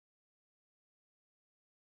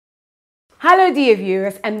Hello dear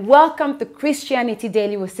viewers, and welcome to Christianity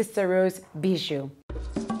Daily with Sister Rose Bijoux.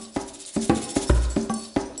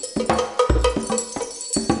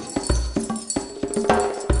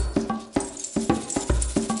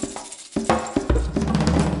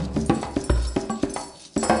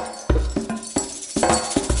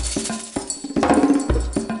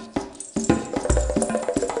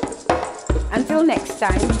 Until next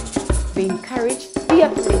time, be encouraged, be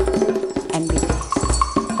uplifted, and be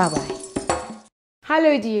blessed. Bye-bye.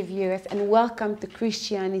 Hello dear viewers, and welcome to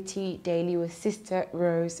Christianity Daily with Sister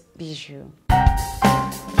Rose Bijoux.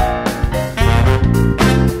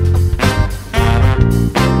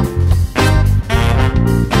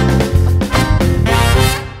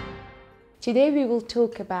 Today we will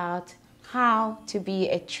talk about how to be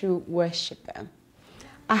a true worshipper.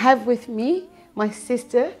 I have with me my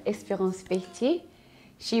sister Espérance Petit.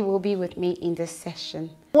 She will be with me in this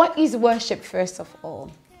session. What is worship, first of all?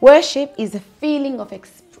 Worship is a feeling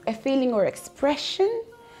or expression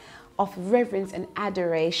of reverence and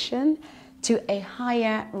adoration to a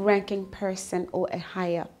higher ranking person or a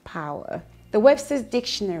higher power. The Webster's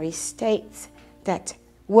Dictionary states that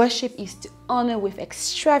worship is to honor with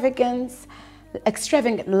extravagant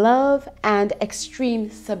love and extreme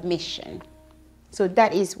submission. So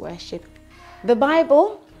that is worship. The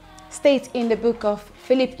Bible states in the book of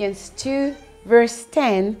Philippians 2 verse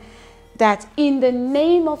 10 that in the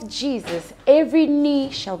name of Jesus, every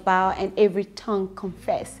knee shall bow and every tongue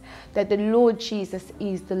confess that the Lord Jesus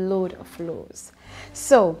is the Lord of Lords.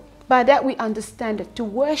 So, by that we understand that to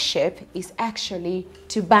worship is actually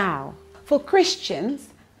to bow. For Christians,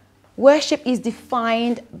 worship is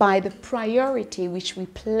defined by the priority which we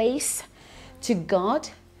place to God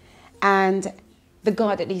and the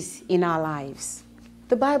God that is in our lives.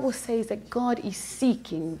 The Bible says that God is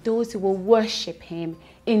seeking those who will worship Him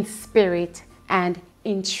in spirit and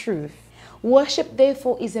in truth. Worship,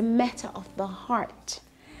 therefore, is a matter of the heart,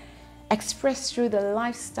 expressed through the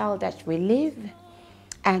lifestyle that we live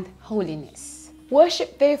and holiness.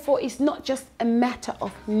 Worship, therefore, is not just a matter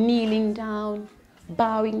of kneeling down,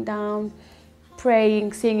 bowing down,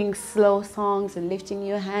 praying, singing slow songs and lifting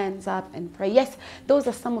your hands up and pray. Yes, those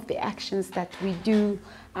are some of the actions that we do,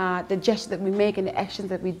 the gestures that we make and the actions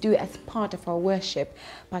that we do as part of our worship.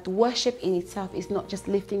 But worship in itself is not just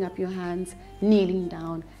lifting up your hands, kneeling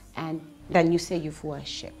down, and then you say you've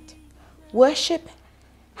worshipped. Worship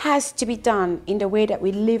has to be done in the way that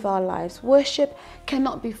we live our lives. Worship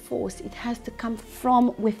cannot be forced. It has to come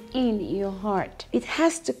from within your heart. It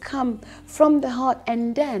has to come from the heart,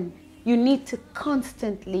 and then you need to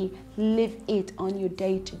constantly live it on your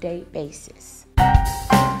day-to-day basis.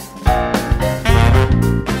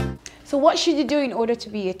 So what should you do in order to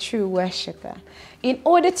be a true worshipper? In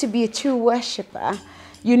order to be a true worshipper,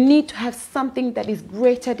 you need to have something that is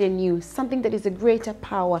greater than you, something that is a greater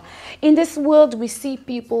power. In this world, we see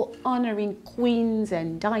people honoring queens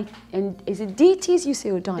and is it deities you say,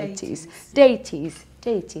 or deities? Deities.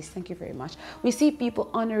 Deities, thank you very much. We see people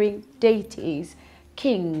honoring deities,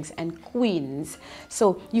 kings and queens.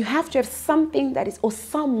 So you have to have something that is, or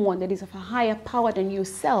someone that is of a higher power than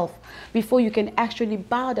yourself before you can actually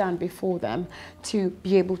bow down before them to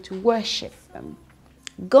be able to worship them.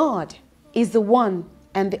 God is the one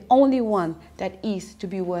and the only one that is to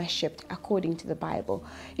be worshipped according to the Bible.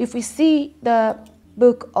 If we see the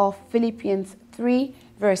book of Philippians 3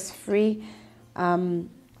 verse 3,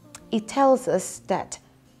 it tells us that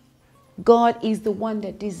God is the one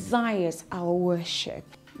that desires our worship.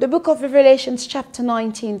 The book of Revelations chapter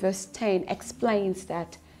 19 verse 10 explains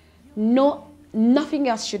that nothing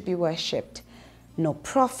else should be worshipped. No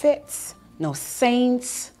prophets, no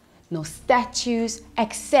saints, no statues,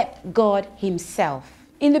 except God Himself.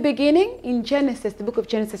 In the beginning, in Genesis, the book of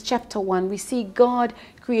Genesis chapter 1, we see God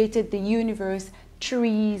created the universe,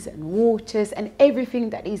 trees and waters and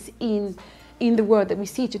everything that is in the world that we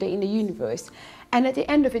see today in the universe. And at the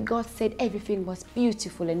end of it, God said everything was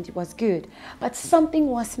beautiful and it was good. But something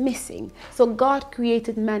was missing. So God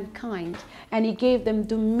created mankind and He gave them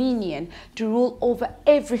dominion to rule over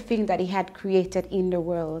everything that He had created in the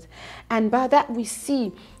world. And by that we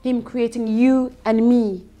see Him creating you and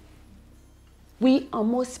me. We are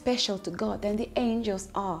more special to God than the angels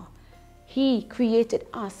are. He created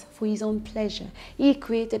us for His own pleasure. He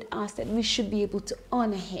created us that we should be able to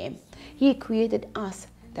honor Him. He created us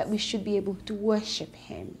that we should be able to worship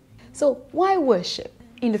Him. So why worship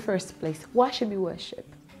in the first place? Why should we worship?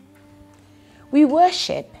 We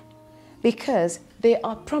worship because there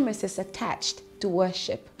are promises attached to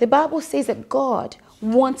worship. The Bible says that God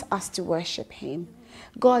wants us to worship Him.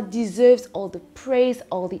 God deserves all the praise,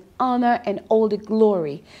 all the honor, and all the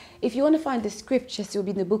glory. If you want to find the scriptures, it will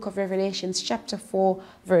be in the book of Revelations, chapter 4,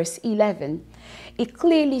 verse 11. It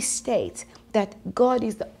clearly states that God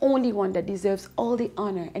is the only one that deserves all the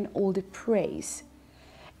honor and all the praise.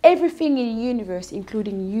 Everything in the universe,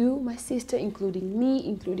 including you, my sister, including me,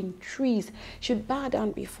 including trees, should bow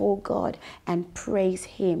down before God and praise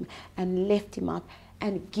him and lift him up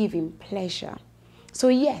and give him pleasure. So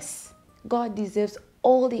yes, God deserves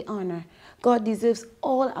all the honor. God deserves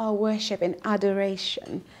all our worship and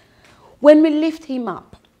adoration. When we lift him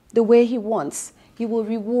up the way he wants, he will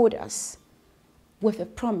reward us with a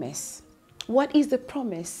promise. What is the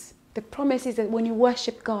promise? The promise is that when you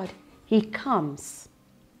worship God, he comes.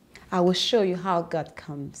 I will show you how God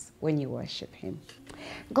comes when you worship him.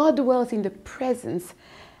 God dwells in the presence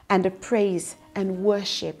and the praise and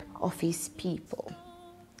worship of his people.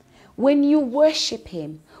 When you worship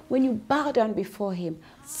him, when you bow down before him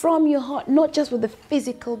from your heart, not just with the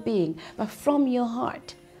physical being, but from your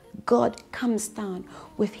heart, God comes down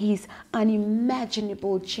with his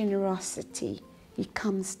unimaginable generosity. He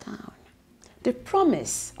comes down. The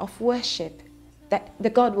promise of worship that the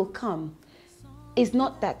God will come is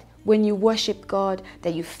not that when you worship God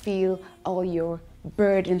that you feel all your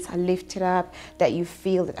burdens are lifted up, that you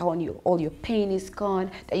feel that all your pain is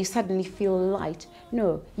gone, that you suddenly feel light.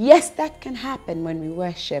 No. Yes, that can happen when we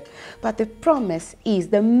worship. But the promise is,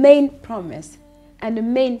 the main promise and the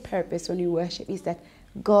main purpose when we worship is that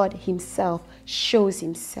God himself shows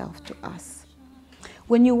himself to us.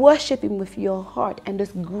 When you worship him with your heart and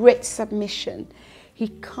this great submission, he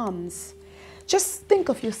comes. Just think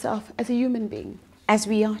of yourself as a human being, as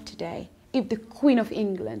we are today. If the Queen of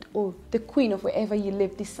England or the Queen of wherever you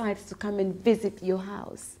live decides to come and visit your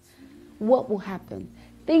house, what will happen?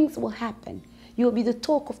 Things will happen. You'll be the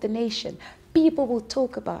talk of the nation. People will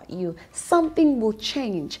talk about you. Something will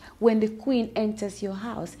change when the Queen enters your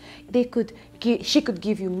house. She could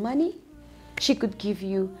give you money. She could give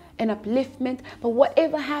you an upliftment. But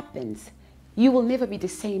whatever happens, you will never be the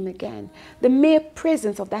same again. The mere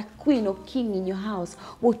presence of that queen or king in your house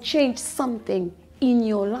will change something in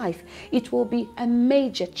your life. It will be a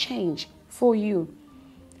major change for you.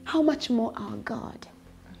 How much more our God,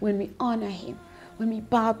 when we honor him, when we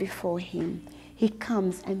bow before him, he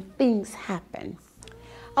comes and things happen.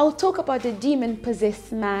 I'll talk about the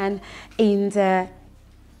demon-possessed man in the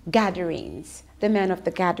gatherings, the man of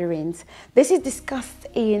the gatherings. This is discussed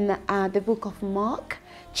in the book of Mark,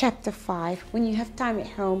 chapter 5. When you have time at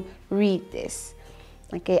home, read this.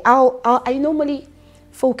 Okay, I normally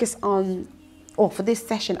focus on, or for this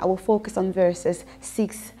session, I will focus on verses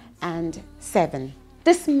 6 and 7.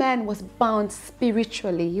 This man was bound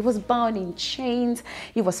spiritually. He was bound in chains.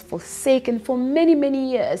 He was forsaken for many, many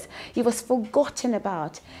years. He was forgotten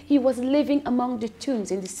about. He was living among the tombs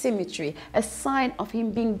in the cemetery, a sign of him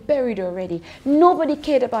being buried already. Nobody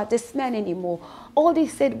cared about this man anymore. All they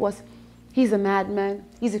said was, he's a madman,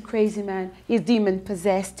 he's a crazy man, he's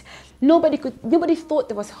demon-possessed. Nobody thought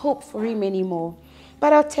there was hope for him anymore.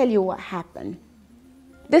 But I'll tell you what happened.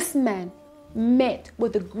 This man met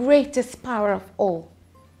with the greatest power of all,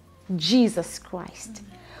 Jesus Christ.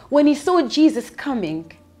 When he saw Jesus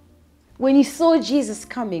coming,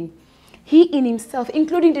 he in himself,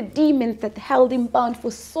 including the demons that held him bound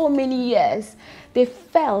for so many years, they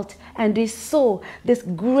felt and they saw this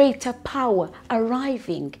greater power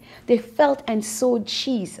arriving. They felt and saw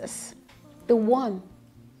Jesus, the one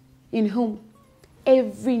in whom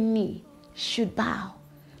every knee should bow.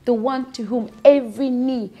 The one to whom every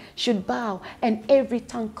knee should bow and every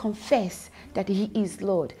tongue confess that he is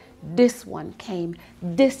Lord. This one came,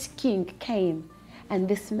 this king came, and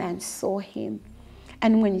this man saw him.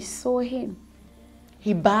 And when he saw him,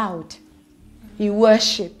 he bowed, he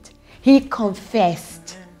worshipped, he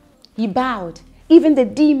confessed, he bowed. Even the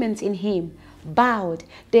demons in him bowed.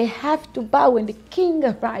 They have to bow when the king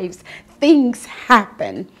arrives. Things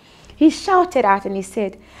happen. He shouted out and he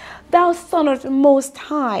said, "Thou Son of the Most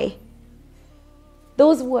High."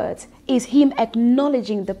 Those words is him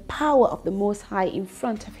acknowledging the power of the Most High in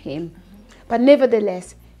front of him. But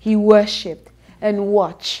nevertheless, he worshipped. And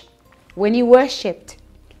watch, when he worshipped,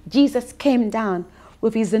 Jesus came down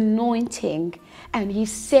with his anointing and he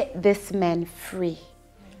set this man free.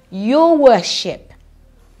 Your worship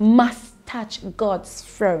must touch God's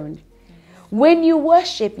throne. When you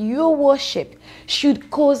worship, your worship should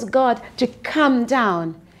cause God to come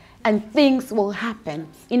down and things will happen.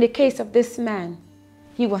 In the case of this man,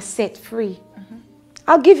 he was set free.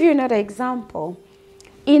 I'll give you another example.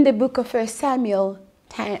 In the book of 1 Samuel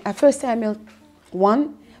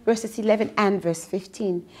 1, verses 11 and verse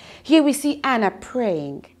 15. Here we see Anna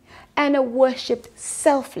praying. Anna worshipped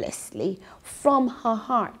selflessly from her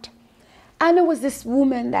heart. Anna was this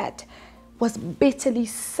woman that was bitterly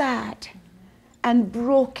sad and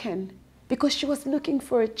broken because she was looking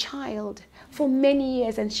for a child for many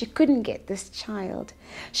years and she couldn't get this child.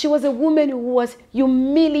 She was a woman who was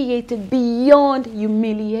humiliated beyond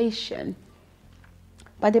humiliation.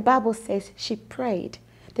 But the Bible says she prayed.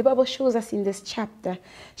 The Bible shows us in this chapter,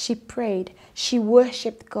 she prayed, she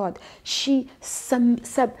worshipped God, she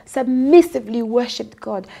submissively worshipped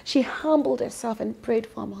God. She humbled herself and prayed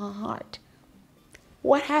from her heart.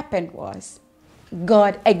 What happened was,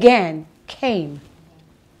 God again came.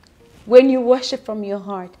 When you worship from your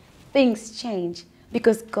heart, things change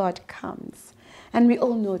because God comes. And we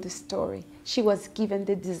all know the story. She was given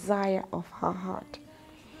the desire of her heart.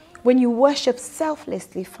 When you worship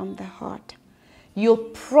selflessly from the heart, your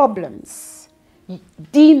problems,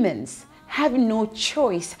 demons have no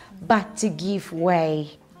choice but to give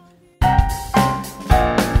way.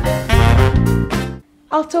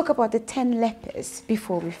 I'll talk about the 10 lepers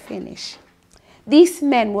before we finish. These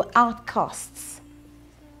men were outcasts.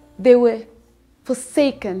 They were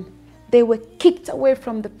forsaken. They were kicked away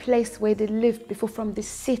from the place where they lived before, from the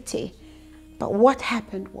city. But what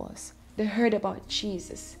happened was, they heard about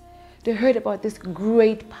Jesus. They heard about this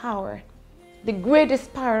great power, the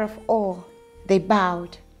greatest power of all. They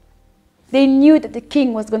bowed. They knew that the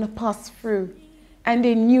king was going to pass through, and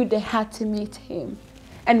they knew they had to meet him.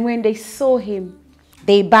 And when they saw him,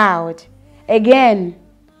 they bowed. Again,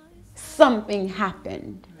 something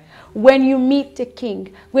happened. When you meet the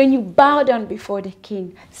king, when you bow down before the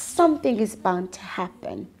king, something is bound to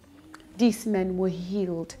happen. These men were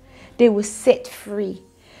healed. They were set free.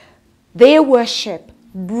 Their worship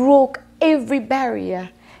broke every barrier,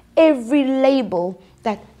 every label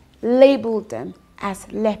that labeled them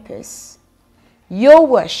as lepers. Your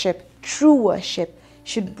worship, true worship,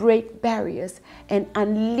 should break barriers and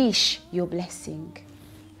unleash your blessing.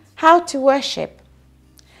 How to worship?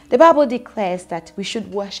 The Bible declares that we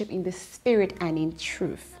should worship in the spirit and in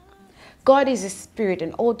truth. God is a spirit,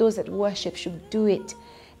 and all those that worship should do it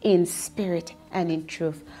in spirit and in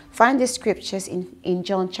truth. Find the scriptures in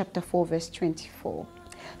John chapter 4, verse 24.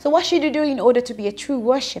 So what should you do in order to be a true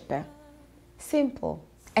worshiper? Simple.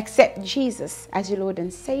 Accept Jesus as your Lord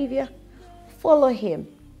and Savior. Follow him.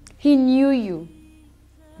 He knew you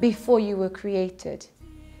before you were created.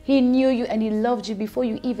 He knew you and he loved you before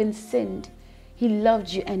you even sinned. He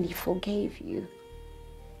loved you and he forgave you.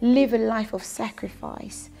 Live a life of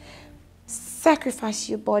sacrifice. Sacrifice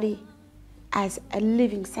your body as a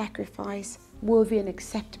living sacrifice, worthy and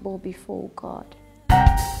acceptable before God.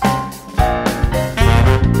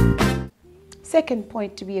 Second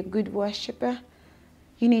point to be a good worshiper,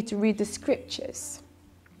 you need to read the scriptures.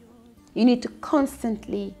 You need to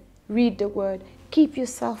constantly read the word. Keep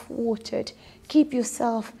yourself watered. Keep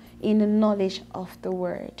yourself in the knowledge of the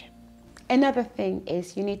word. Another thing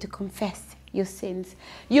is you need to confess your sins.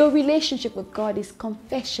 Your relationship with God is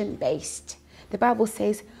confession-based. The Bible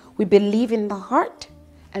says we believe in the heart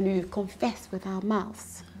and we confess with our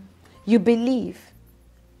mouths. You believe,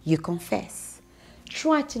 you confess.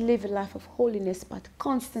 Try to live a life of holiness, but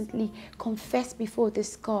constantly confess before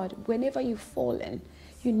this God. Whenever you've fallen,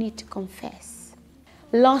 you need to confess.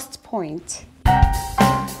 Last point.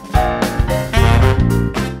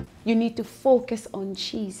 You need to focus on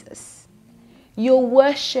Jesus. Your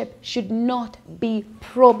worship should not be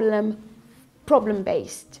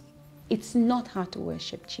problem-based. It's not how to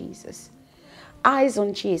worship Jesus. Eyes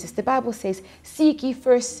on Jesus. The Bible says, seek ye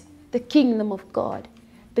first the kingdom of God.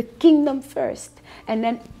 The kingdom first. And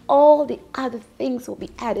then all the other things will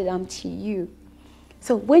be added unto you.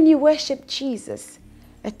 So when you worship Jesus,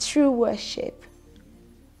 a true worship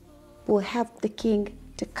will have the king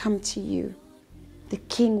to come to you. The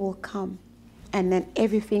king will come. And then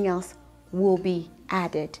everything else will be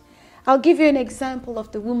added. I'll give you an example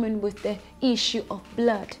of the woman with the issue of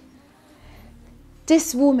blood.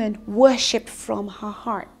 This woman worshipped from her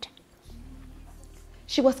heart.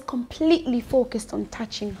 She was completely focused on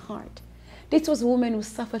touching heart. This was a woman who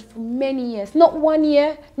suffered for many years. Not 1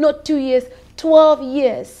 year, not 2 years, 12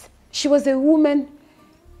 years. She was a woman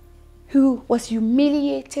who was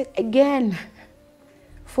humiliated again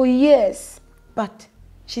for years. But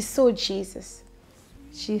she saw Jesus.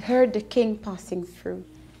 She heard the king passing through.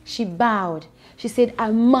 She bowed. She said,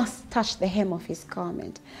 I must touch the hem of his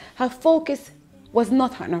garment. Her focus was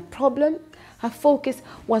not on her problem. Her focus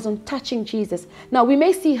was on touching Jesus. Now, we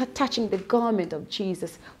may see her touching the garment of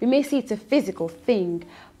Jesus. We may see it's a physical thing.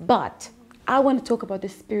 But I want to talk about the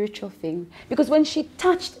spiritual thing. Because when she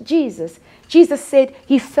touched Jesus, Jesus said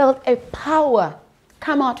he felt a power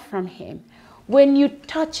come out from him. When you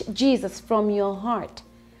touch Jesus from your heart,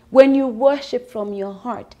 when you worship from your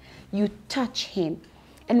heart, you touch him.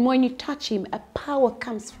 And when you touch him, a power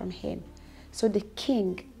comes from him. So the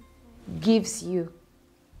King gives you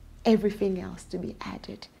everything else to be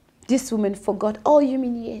added. This woman forgot all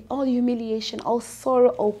humiliation, all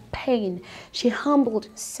sorrow, all pain. She humbled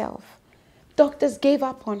herself. Doctors gave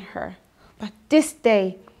up on her. But this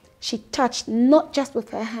day, she touched not just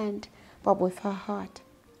with her hand, but with her heart.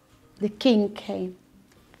 The King came.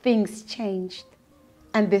 Things changed.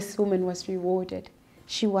 And this woman was rewarded.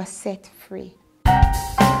 She was set free.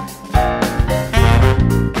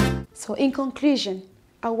 So in conclusion,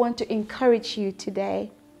 I want to encourage you today.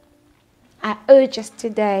 I urge us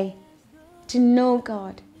today to know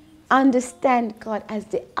God, understand God as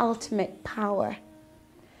the ultimate power.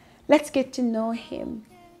 Let's get to know him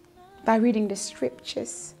by reading the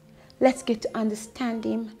scriptures. Let's get to understand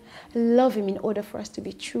him, love him in order for us to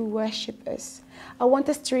be true worshippers. I want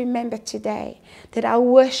us to remember today that our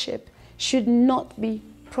worship should not be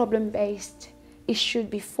problem-based. It should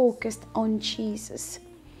be focused on Jesus.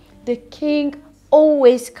 The King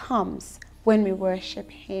always comes when we worship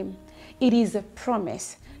him. It is a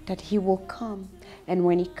promise that he will come. And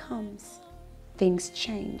when he comes, things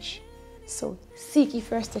change. So seek ye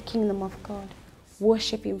first the kingdom of God.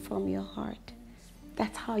 Worship him from your heart.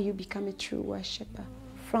 That's how you become a true worshiper.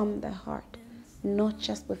 From the heart. Not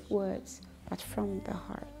just with words, but from the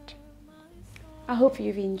heart. I hope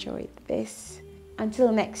you've enjoyed this.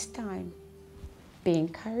 Until next time, be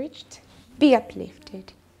encouraged, be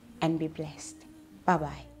uplifted, and be blessed.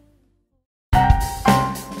 Bye-bye.